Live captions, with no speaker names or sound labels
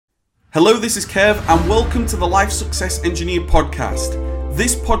Hello, this is Kev, and welcome to the Life Success Engineer podcast.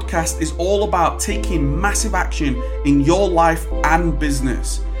 This podcast is all about taking massive action in your life and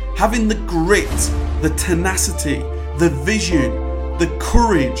business, having the grit, the tenacity, the vision, the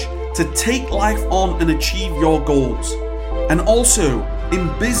courage to take life on and achieve your goals. And also,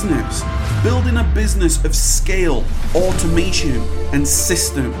 in business, building a business of scale, automation, and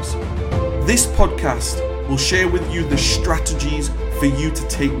systems. This podcast will share with you the strategies for you to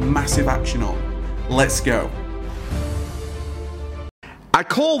take massive action on. Let's go. I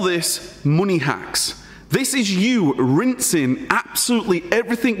call this money hacks. This is you rinsing absolutely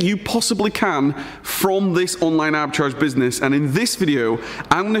everything you possibly can from this online arbitrage business. And in this video,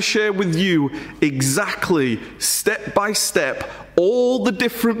 I'm going to share with you exactly step by step all the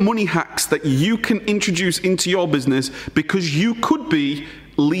different money hacks that you can introduce into your business, because you could be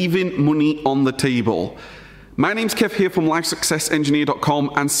leaving money on the table. My name's Kev here from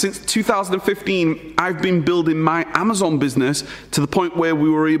LifeSuccessEngineer.com, and since 2015 I've been building my Amazon business to the point where we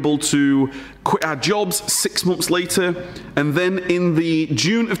were able to quit our jobs 6 months later, and then in the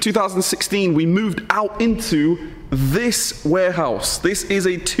June of 2016 we moved out into this warehouse. This is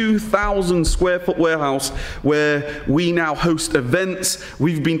a 2,000 square foot warehouse where we now host events.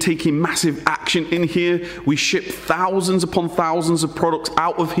 We've been taking massive action in here. We ship thousands upon thousands of products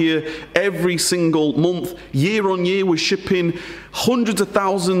out of here every single month. Year on year, we're shipping hundreds of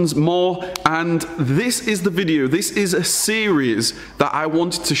thousands more. And this is the video. This is a series that I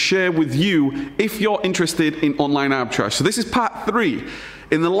wanted to share with you if you're interested in online arbitrage. So this is part 3.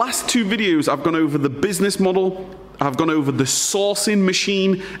 In the last 2 videos, I've gone over the business model, I've gone over the sourcing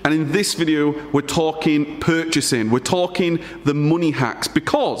machine, and in this video, we're talking purchasing. We're talking the money hacks,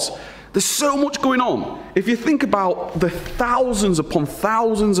 because there's so much going on. If you think about the thousands upon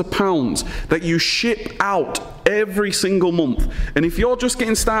thousands of pounds that you ship out every single month, and if you're just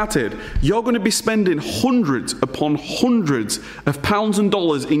getting started, you're going to be spending hundreds upon hundreds of pounds and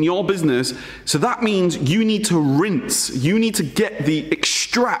dollars in your business. So that means you need to rinse, you need to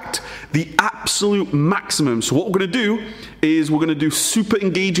extract the absolute maximum. So what we're going to do is we're going to do super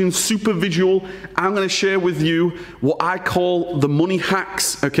engaging, super visual. I'm going to share with you what I call the money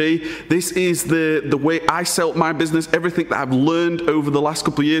hacks, okay? This is the way I set up my business, everything that I've learned over the last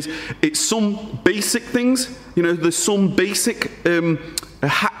couple of years. It's some basic things, there's some basic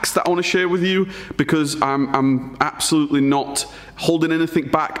hacks that I want to share with you, because I'm absolutely not holding anything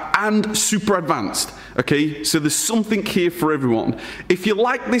back, and super advanced. Okay, so there's something here for everyone. If you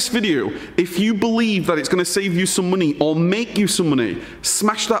like this video, if you believe that it's going to save you some money or make you some money,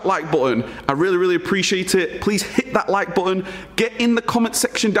 smash that like button. I really appreciate it. Please hit that like button. Get in the comment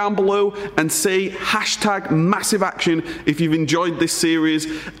section down below and say #MassiveAction if you've enjoyed this series.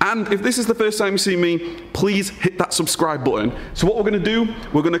 And if this is the first time you see me, please hit that subscribe button. So what we're going to do,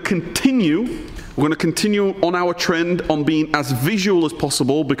 we're going to continue on our trend on being as visual as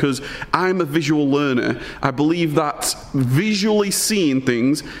possible, because I'm a visual learner. I believe that visually seeing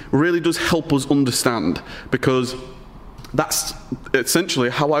things really does help us understand, because that's essentially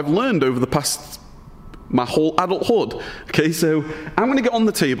how I've learned over the past my whole adulthood. Okay, so I'm going to get on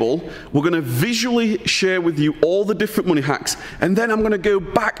the table. We're going to visually share with you all the different money hacks, and then I'm going to go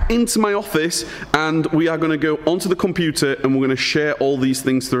back into my office and we are going to go onto the computer and we're going to share all these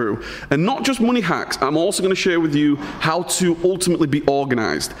things through. And not just money hacks, I'm also going to share with you how to ultimately be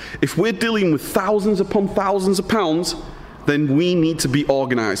organized. If we're dealing with thousands upon thousands of pounds, then we need to be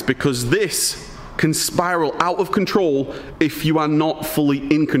organized, because this can spiral out of control if you are not fully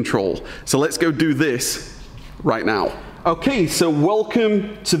in control. So let's go do this right now. Okay, so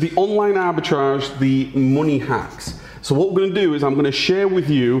welcome to the online arbitrage, the money hacks. So what we're going to do is I'm going to share with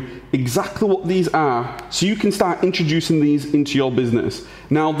you exactly what these are, so you can start introducing these into your business.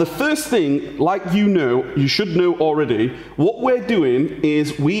 Now, the first thing, like you should know already, what we're doing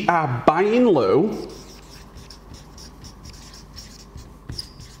is we are buying low.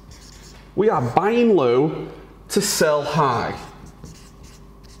 We are buying low to sell high.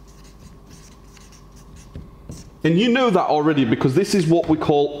 And you know that already, because this is what we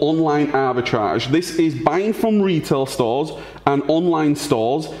call online arbitrage. This is buying from retail stores and online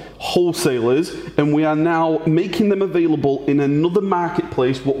stores, wholesalers, and we are now making them available in another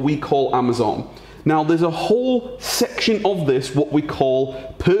marketplace, what we call Amazon. Now, there's a whole section of this, what we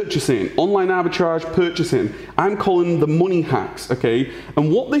call purchasing, online arbitrage purchasing. I'm calling the money hacks, okay?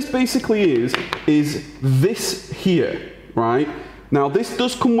 And what this basically is this here, right? Now, this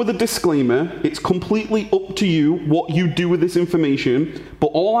does come with a disclaimer. It's completely up to you what you do with this information. But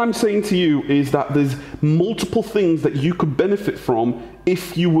all I'm saying to you is that there's multiple things that you could benefit from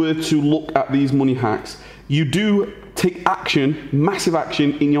if you were to look at these money hacks. You do take action, massive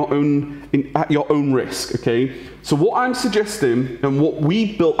action at your own risk, okay? So what I'm suggesting and what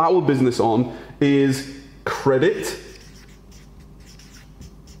we built our business on is credit.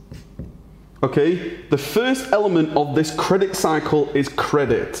 Okay, the first element of this credit cycle is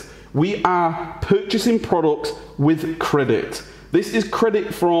credit. We are purchasing products with credit. This is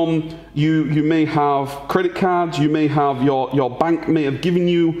credit from you may have credit cards, you may have your bank may have given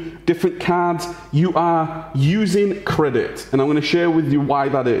you different cards. You are using credit, and I'm going to share with you why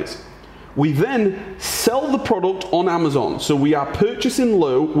that is. We then sell the product on Amazon. So we are purchasing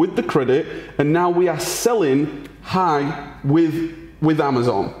low with the credit, and now we are selling high with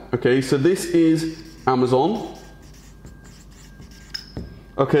Amazon. Okay, so this is Amazon.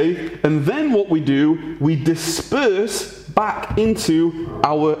 Okay, and then what we do, we disperse back into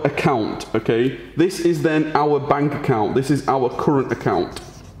our account. Okay, this is then our bank account. This is our current account.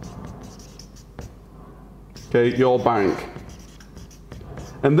 Okay, your bank.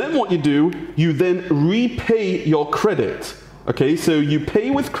 And then what you do, you then repay your credit. Okay, so you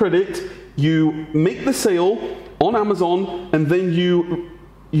pay with credit, you make the sale on Amazon, and then you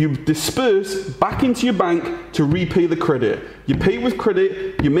disperse back into your bank to repay the credit. You pay with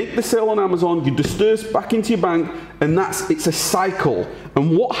credit, you make the sale on Amazon, you disperse back into your bank, and it's a cycle.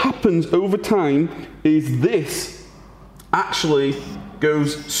 And what happens over time is this actually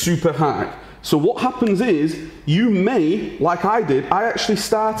goes super high. So what happens is, you may, like I did, I actually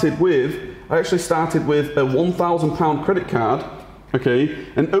started with a £1,000 credit card. Okay,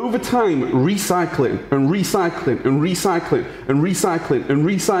 and over time, recycling and recycling and recycling and recycling and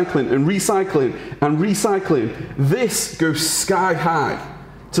recycling and recycling and recycling. This goes sky high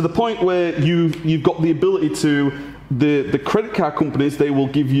to the point where you've got the ability to, the credit card companies, they will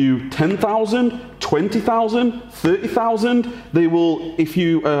give you 10,000, 20,000, 30,000. They will, if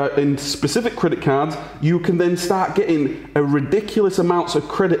you in specific credit cards, you can then start getting a ridiculous amounts of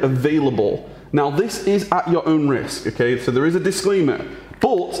credit available. Now this is at your own risk, okay? So there is a disclaimer.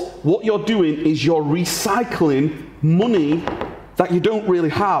 But what you're doing is you're recycling money that you don't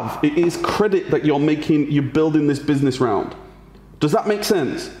really have. It is credit that you're making, you're building this business around. Does that make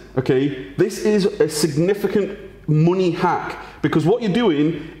sense? Okay, this is a significant money hack, because what you're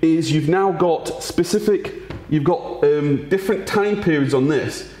doing is you've now got different time periods on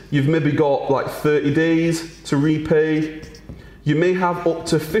this. You've maybe got like 30 days to repay. You may have up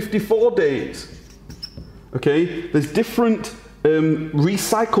to 54 days. Okay, there's different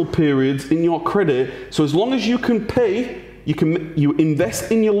recycle periods in your credit. So as long as you can pay, you invest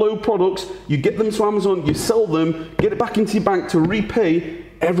in your low products, you get them to Amazon, you sell them, get it back into your bank to repay,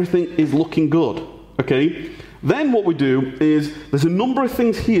 everything is looking good. Okay, then what we do is there's a number of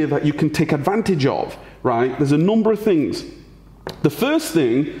things here that you can take advantage of, right? There's a number of things. The first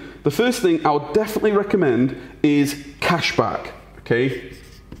thing I would definitely recommend is cashback. Okay,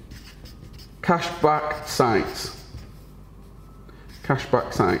 cashback sites.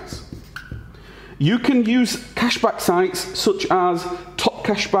 Cashback sites. You can use cashback sites such as Top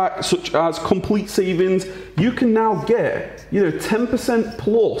Cashback, such as Complete Savings. You can now get 10%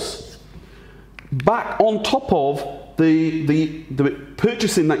 plus back on top of the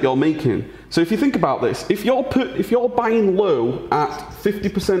purchasing that you're making. So if you think about this, if you're buying low at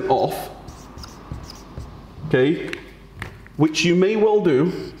 50% off, okay, which you may well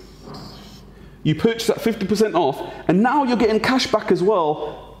do, you purchase at 50% off, and now you're getting cash back as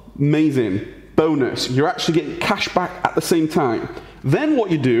well. Amazing. Bonus. You're actually getting cash back at the same time. Then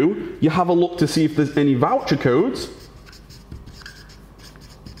what you do, you have a look to see if there's any voucher codes.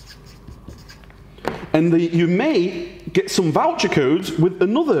 And you may get some voucher codes with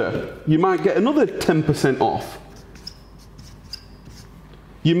you might get another 10% off.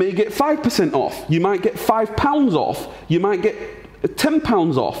 You may get 5% off. You might get £5 off. You might get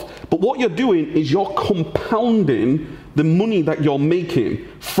 £10 off. But what you're doing is you're compounding the money that you're making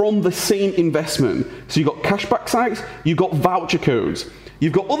from the same investment. So you've got cashback sites, you've got voucher codes.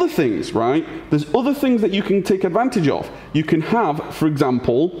 You've got other things, right? There's other things that you can take advantage of. You can have, for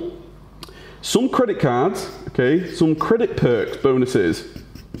example, some credit cards, okay, some credit perks, bonuses.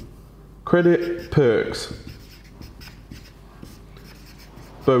 Credit perks.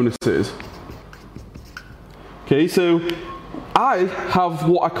 Bonuses. Okay, so I have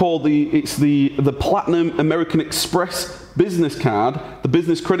what I call the Platinum American Express business card, the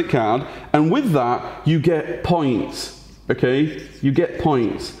business credit card, and with that you get points. Okay, you get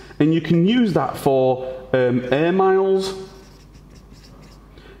points, and you can use that for air miles.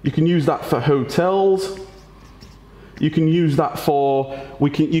 You can use that for hotels. You can use that for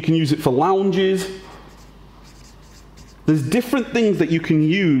you can use it for lounges. There's different things that you can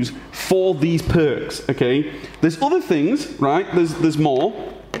use for these perks, okay? There's other things, right? There's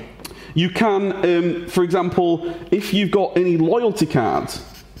more. You can, for example, if you've got any loyalty cards.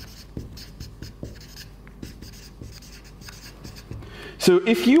 So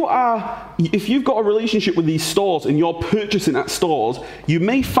if you've got a relationship with these stores and you're purchasing at stores, you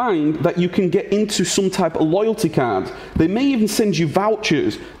may find that you can get into some type of loyalty card. They may even send you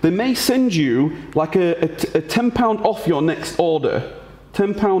vouchers. They may send you like a £10 off your next order.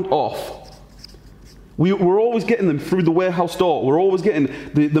 £10 off. We're always getting them through the warehouse door. We're always getting,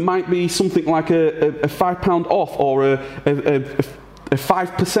 there might be something like a £5 off or a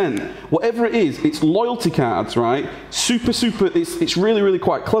 5%, whatever it is, it's loyalty cards, right? Super, it's really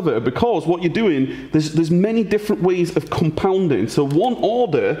quite clever, because what you're doing, there's many different ways of compounding. So one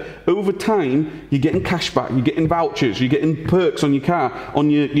order, over time, you're getting cash back, you're getting vouchers, you're getting perks on your car, on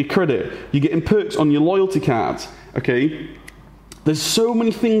your credit, you're getting perks on your loyalty cards, okay? There's so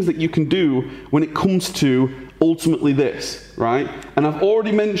many things that you can do when it comes to ultimately this, right? And I've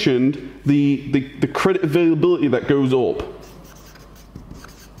already mentioned the credit availability that goes up.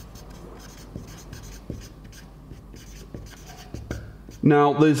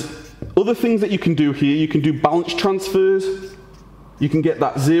 Now, there's other things that you can do here. You can do balance transfers. You can get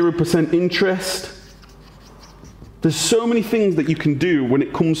that 0% interest. There's so many things that you can do when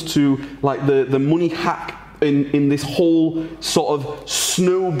it comes to like the money hack in this whole sort of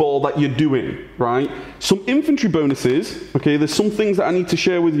snowball that you're doing, right? Some inventory bonuses, okay, there's some things that I need to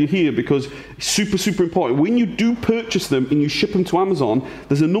share with you here because it's super important. When you do purchase them and you ship them to Amazon,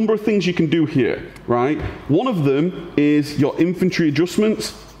 there's a number of things you can do here, right? One of them is your inventory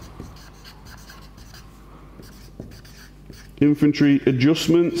adjustments. Inventory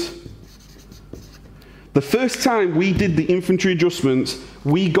adjustments. The first time we did the inventory adjustments,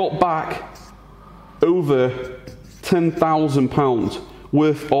 we got back over £10,000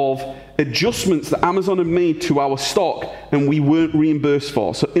 worth of adjustments that Amazon had made to our stock and we weren't reimbursed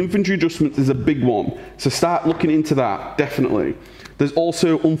for. So inventory adjustments is a big one. So start looking into that, definitely. There's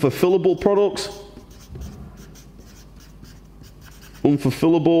also unfulfillable products.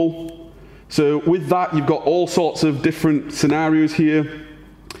 Unfulfillable. So with that, you've got all sorts of different scenarios here.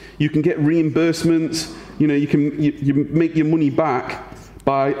 You can get reimbursements. You know, you make your money back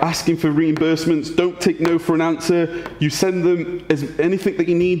by asking for reimbursements. Don't take no for an answer. You send them as anything that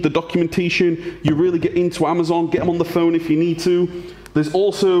you need, the documentation. You really get into Amazon, get them on the phone if you need to. There's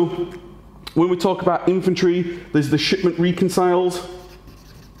also, when we talk about inventory, there's the shipment reconciles.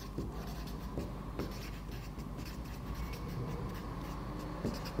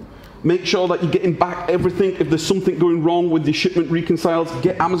 Make sure that you're getting back everything. If there's something going wrong with the shipment reconciles,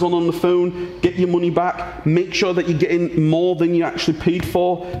 get Amazon on the phone, get your money back. Make sure that you're getting more than you actually paid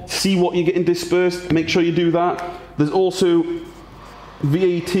for. See what you're getting dispersed. Make sure you do that. There's also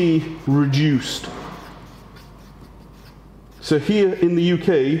VAT reduced. So here in the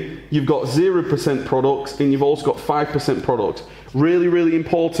UK, you've got 0% products and you've also got 5% products. Really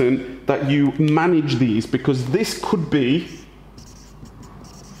important that you manage these, because this could be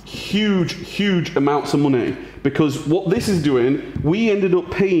huge amounts of money. Because what this is doing, we ended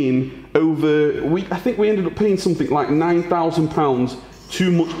up paying I think we ended up paying something like £9,000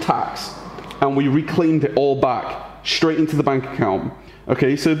 too much tax, and we reclaimed it all back straight into the bank account.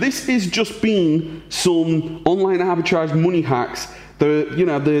 Okay, so this is just being some online arbitrage money hacks. I'm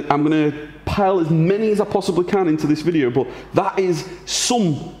going to pile as many as I possibly can into this video, but that is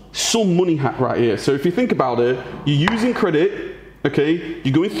some money hack right here. So if you think about it, you're using credit. Okay,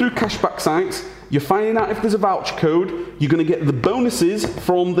 you're going through cashback sites, you're finding out if there's a voucher code, you're going to get the bonuses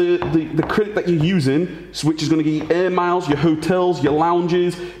from the credit that you're using, which is going to get you air miles, your hotels, your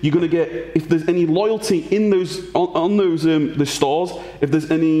lounges. You're going to get, if there's any loyalty in those, on those the stores, if there's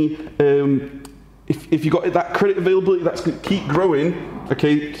any, if you got that credit availability, that's going to keep growing.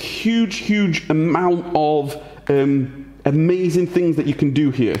 Okay, huge amount of amazing things that you can do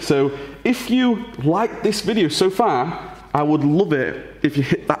here. So if you like this video so far, I would love it if you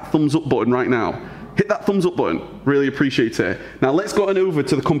hit that thumbs up button right now. Hit that thumbs up button, really appreciate it. Now let's go on over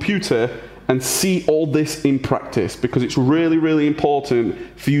to the computer and see all this in practice, because it's really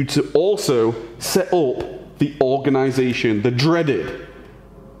important for you to also set up the organization, the dreaded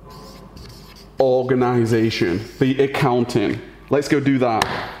organization, the accounting. Let's go do that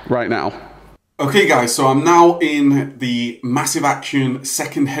right now. Okay guys, so I'm now in the Massive Action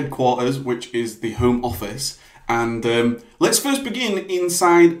second headquarters, which is the home office. And let's first begin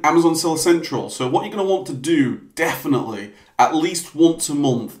inside Amazon Seller Central. So what you're going to want to do, definitely, at least once a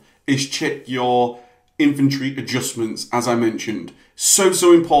month, is check your inventory adjustments, as I mentioned. So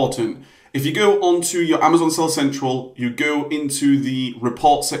important. If you go onto your Amazon Seller Central, you go into the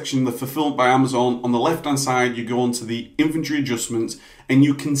report section, the fulfillment by Amazon. On the left-hand side, you go onto the inventory adjustments, and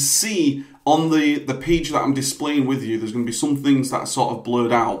you can see on the page that I'm displaying with you, there's going to be some things that are sort of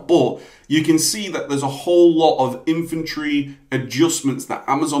blurred out, but you can see that there's a whole lot of inventory adjustments that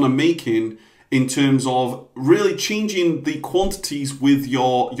Amazon are making in terms of really changing the quantities with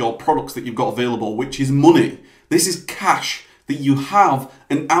your products that you've got available, which is money. This is cash that you have,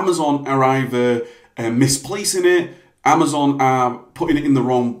 and Amazon are either misplacing it, Amazon are putting it in the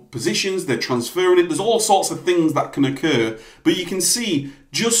wrong positions, they're transferring it. There's all sorts of things that can occur, but you can see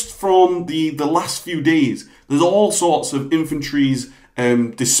just from the last few days, there's all sorts of inventories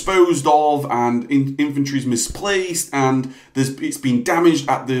disposed of, and inventories misplaced, and it's been damaged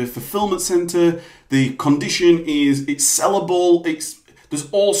at the fulfillment center. The condition is it's sellable. There's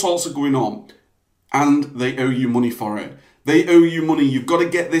all sorts of going on, and they owe you money for it. They owe you money. You've got to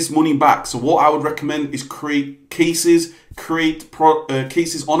get this money back. So what I would recommend is create cases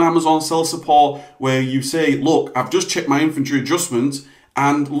on Amazon Seller Support where you say, look, I've just checked my inventory adjustments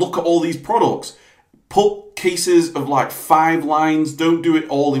and look at all these products. Put cases of like 5 lines. Don't do it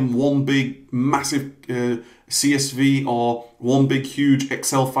all in one big massive CSV or one big huge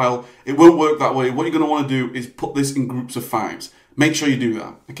Excel file. It won't work that way. What you're going to want to do is put this in groups of 5s. Make sure you do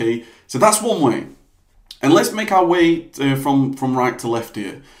that. Okay, so that's one way. And let's make our way from right to left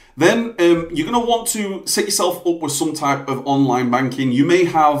here. Then you're going to want to set yourself up with some type of online banking. You may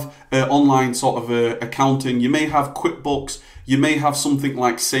have online sort of accounting. You may have QuickBooks. You may have something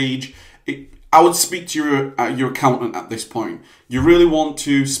like Sage. I would speak to your accountant at this point. You really want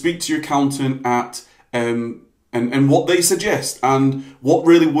to speak to your accountant at and what they suggest and what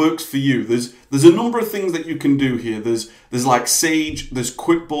really works for you. There's a number of things that you can do here. There's like Sage. There's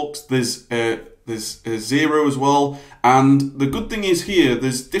QuickBooks. There's Xero as well. And the good thing is here,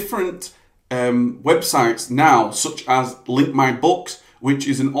 there's different websites now, such as Link My Books, which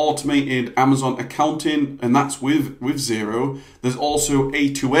is an automated Amazon accounting, and that's with Xero. There's also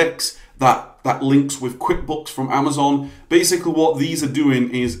A2X that links with QuickBooks from Amazon. Basically what these are doing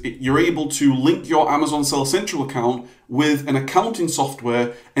is you're able to link your Amazon Seller Central account with an accounting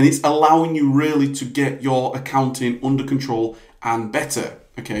software, and it's allowing you really to get your accounting under control and better.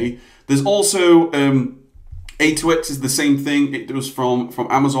 Okay. There's also A2X is the same thing. It goes from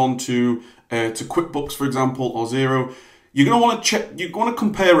Amazon to QuickBooks, for example, or Xero. You're going to want to check. You're going to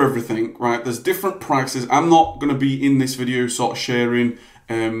compare everything, right? There's different prices. I'm not going to be in this video sort of sharing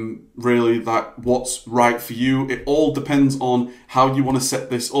really that what's right for you. It all depends on how you want to set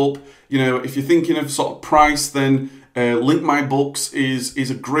this up. You know, if you're thinking of sort of price, then Link My Books is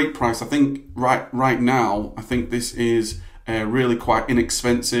a great price. I think right now, I think this is really quite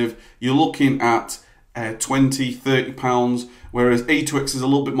inexpensive. You're looking at £20-30, whereas A2X is a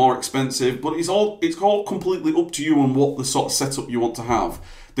little bit more expensive, but it's all completely up to you on what the sort of setup you want to have.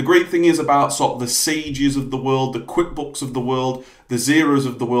 The great thing is about sort of the Sages of the world, the QuickBooks of the world, the Xeros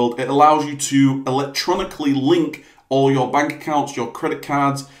of the world, it allows you to electronically link all your bank accounts, your credit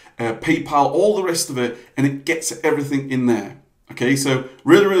cards, PayPal, all the rest of it, and it gets everything in there. Okay, so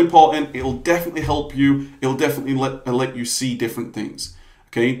really, really important. It'll definitely help you. It'll definitely let you see different things.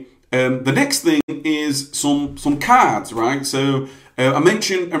 Okay, the next thing is some cards, right? So I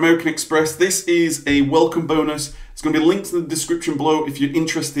mentioned American Express. This is a welcome bonus. It's going to be linked in the description below if you're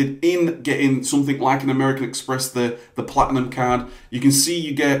interested in getting something like an American Express, the Platinum card. You can see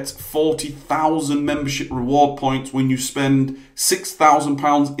you get 40,000 membership reward points when you spend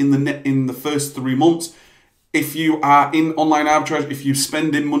 £6,000 in the first 3 months. If you are in online arbitrage, if you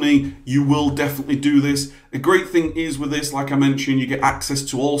spend in money, you will definitely do this. The great thing is with this, like I mentioned, you get access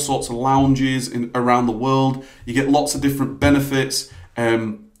to all sorts of lounges around the world. You get lots of different benefits.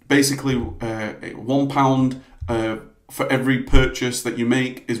 Basically, £1 for every purchase that you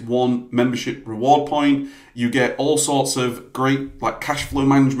make is 1 membership reward point. You get all sorts of great like cash flow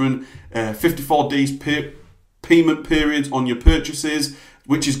management, 54 days payment periods on your purchases,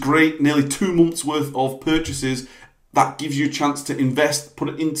 which is great, nearly 2 months worth of purchases. That gives you a chance to invest, put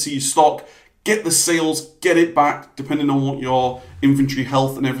it into your stock, get the sales, get it back, depending on what your inventory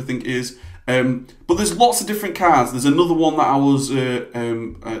health and everything is. But there's lots of different cards. There's another one that I was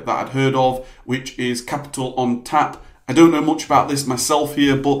that I'd heard of, which is Capital on Tap. I don't know much about this myself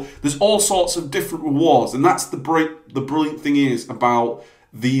here, but there's all sorts of different rewards, and that's the brilliant thing is about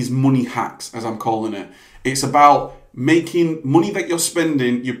these money hacks, as I'm calling it. It's about making money that you're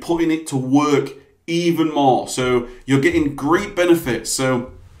spending, you're putting it to work even more. So you're getting great benefits.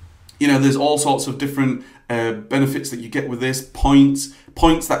 So, you know, there's all sorts of different benefits that you get with this. Points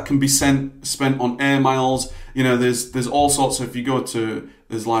that can be spent on air miles. You know, there's all sorts of, if you go to,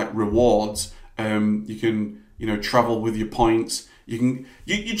 there's like rewards, you can, you know, travel with your points. You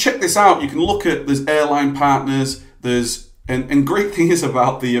check this out. You can look at, there's airline partners, and great thing is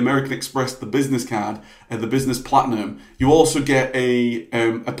about the American Express, the business card, the business platinum, you also get a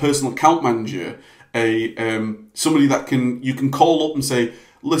personal account manager, somebody that you can call up and say,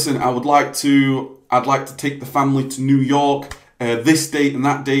 listen, I'd like to take the family to New York, this date and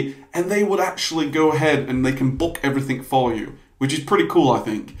that date, and they would actually go ahead and they can book everything for you, which is pretty cool, I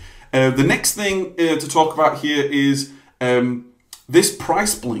think. The next thing to talk about here is this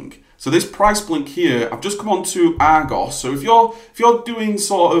price blink. So this price blink here, I've just come on to Argos. So if you're doing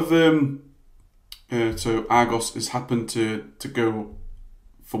sort of, so Argos has happened to go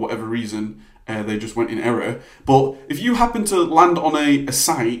for whatever reason, they just went in error. But if you happen to land on a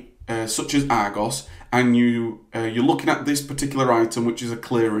site such as Argos, and you're looking at this particular item, which is a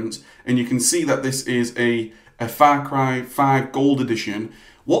clearance, and you can see that this is a Far Cry 5 Gold Edition.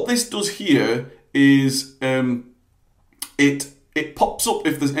 What this does here is it pops up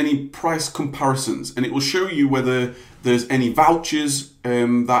if there's any price comparisons, and it will show you whether there's any vouchers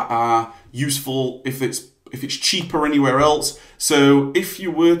that are useful, if it's cheaper anywhere else. So if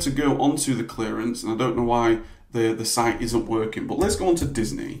you were to go onto the clearance, and I don't know why the site isn't working, but let's go onto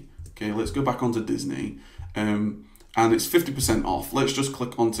Disney. Okay, let's go back onto Disney, and it's 50% off. Let's just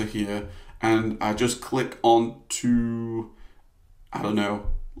click onto here, and I just click on to, I don't know,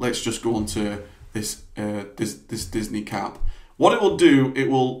 let's just go onto this Disney cap. What it will do, it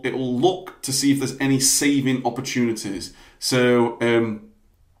will look to see if there's any saving opportunities. So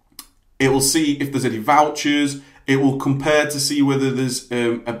it will see if there's any vouchers. It will compare to see whether there's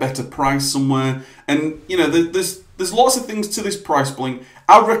a better price somewhere. And you know, there's lots of things to this price blink.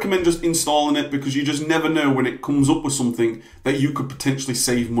 I'd recommend just installing it, because you just never know when it comes up with something that you could potentially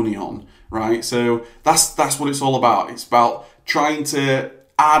save money on, right? So that's what it's all about. It's about trying to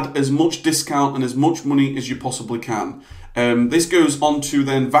add as much discount and as much money as you possibly can. This goes on to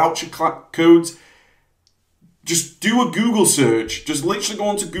then voucher codes. Just do a Google search. Just literally go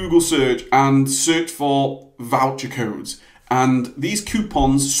onto Google search and search for voucher codes. And these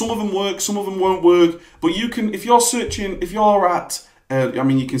coupons, some of them work, some of them won't work. But you can, if you're searching, if you're at,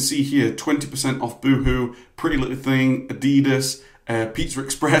 you can see here, 20% off Boohoo, Pretty Little Thing, Adidas, Pizza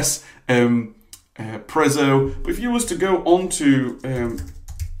Express, Prezzo. But if you was to go onto, I'm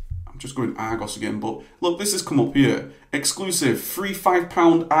just going Argos again, but look, this has come up here. Exclusive free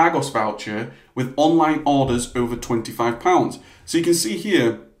 £5 Argos voucher with online orders over £25. So you can see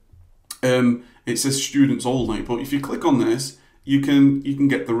here, it says students only, but if you click on this, you can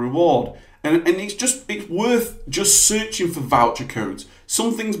get the reward. And it's worth just searching for voucher codes.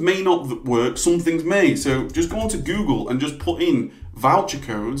 Some things may not work, some things may. So just go onto Google and just put in voucher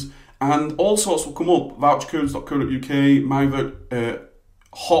codes, and all sorts will come up. Vouchercodes.co.uk, my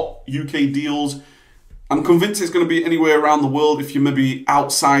hot UK deals. I'm convinced it's going to be anywhere around the world. If you're maybe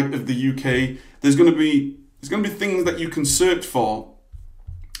outside of the UK, there's going to be things that you can search for.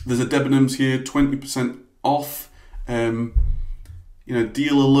 There's a Debenhams here, 20% off. Deal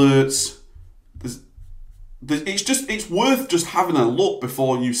alerts. It's worth just having a look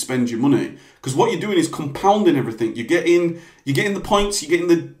before you spend your money, because what you're doing is compounding everything. You're getting the points, you're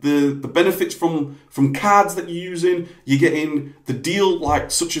getting the benefits from cards that you're using, you're getting the deal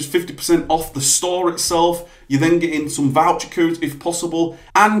such as 50% off the store itself, you're then getting some voucher codes if possible,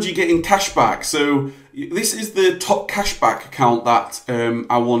 and you're getting cashback. So this is the top cashback account that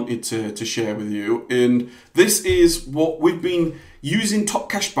I wanted to share with you, and this is what we've been using.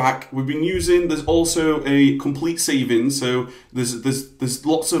 Top cashback we've been using. There's also a complete savings, so there's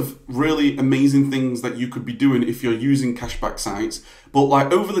lots of really amazing things that you could be doing if you're using cashback sites. But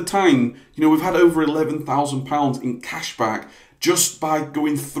over the time, we've had over £11,000 in cashback just by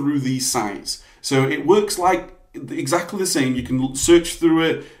going through these sites. So it works like exactly the same. You can search through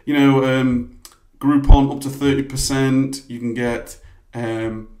it, Groupon up to 30%. You can get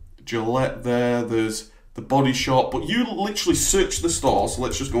Gillette there. There's the Body Shop, but you literally search the store. So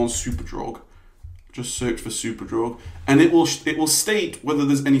let's just go on Superdrug. Just search for Superdrug, and it will state whether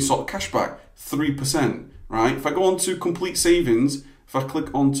there's any sort of cashback. 3%, right? If I go on to complete savings, if I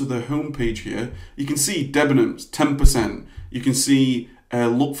click onto the home page here, you can see Debenhams 10%. You can see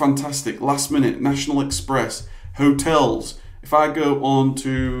Look Fantastic, Last Minute, National Express, hotels. If I go on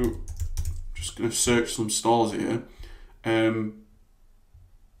to, just going to search some stores here,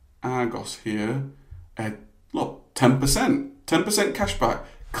 Argos here. Look, 10% cashback.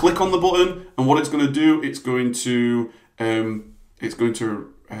 Click on the button, and what it's going to do, it's going to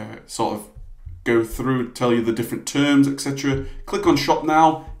sort of go through, tell you the different terms, etc. Click on shop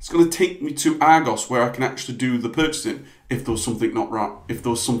now. It's going to take me to Argos where I can actually do the purchasing if there was something not right, if there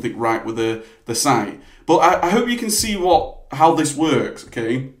was something right with the site. But I hope you can see how this works,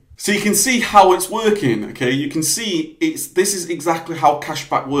 okay? So you can see how it's working, okay? You can see this is exactly how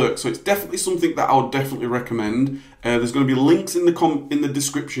cashback works. So it's definitely something that I would definitely recommend. There's going to be links in the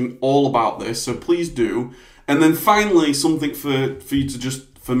description all about this, so please do. And then finally, something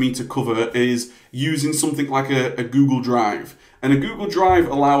for me to cover is using something like a Google Drive. And a Google Drive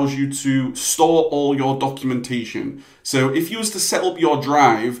allows you to store all your documentation. So if you was to set up your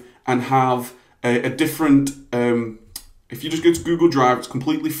drive and have a different, if you just go to Google Drive, it's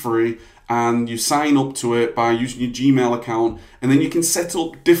completely free, and you sign up to it by using your Gmail account, and then you can set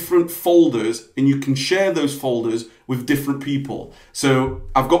up different folders and you can share those folders with different people. So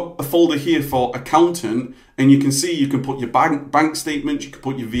I've got a folder here for accountant, and you can see you can put your bank statements, you can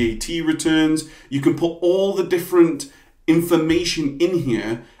put your VAT returns, you can put all the different information in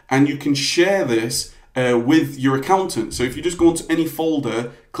here, and you can share this with your accountant. So if you just go into any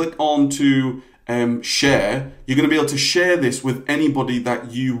folder, click on to share, you're going to be able to share this with anybody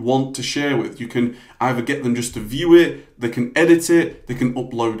that you want to share with. You can either get them just to view it, they can edit it, they can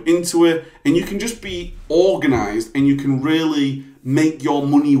upload into it, and you can just be organized, and you can really make your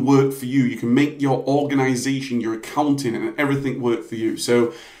money work for you. You can make your organization, your accounting, and everything work for you.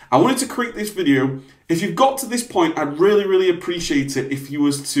 So I wanted to create this video. If you've got to this point, I'd really, really appreciate it if you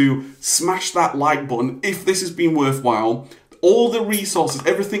was to smash that like button if this has been worthwhile. All the resources,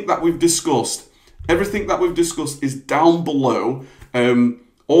 everything that we've discussed is down below.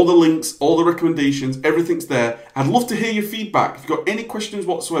 All the links, all the recommendations, everything's there. I'd love to hear your feedback. If you've got any questions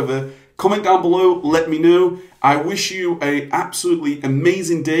whatsoever, comment down below, let me know. I wish you an absolutely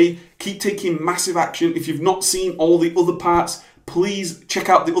amazing day. Keep taking massive action. If you've not seen all the other parts, please check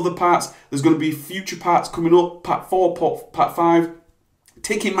out the other parts. There's going to be future parts coming up, part 4, part 5.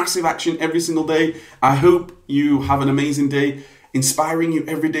 Taking massive action every single day. I hope you have an amazing day, inspiring you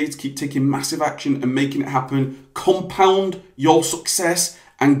every day to keep taking massive action and making it happen. Compound your success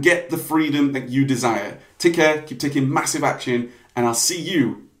and get the freedom that you desire. Take care, keep taking massive action, and I'll see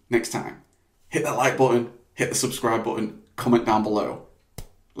you next time. Hit that like button, hit the subscribe button, comment down below.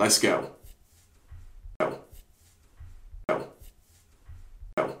 Let's go.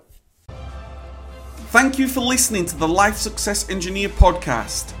 Thank you for listening to the Life Success Engineer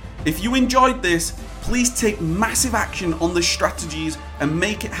podcast. If you enjoyed this, please take massive action on the strategies and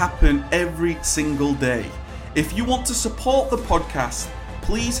make it happen every single day. If you want to support the podcast,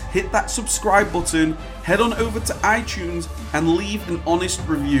 please hit that subscribe button, head on over to iTunes and leave an honest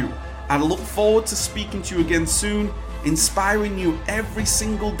review. I look forward to speaking to you again soon, inspiring you every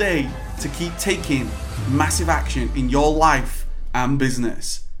single day to keep taking massive action in your life and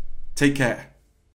business. Take care.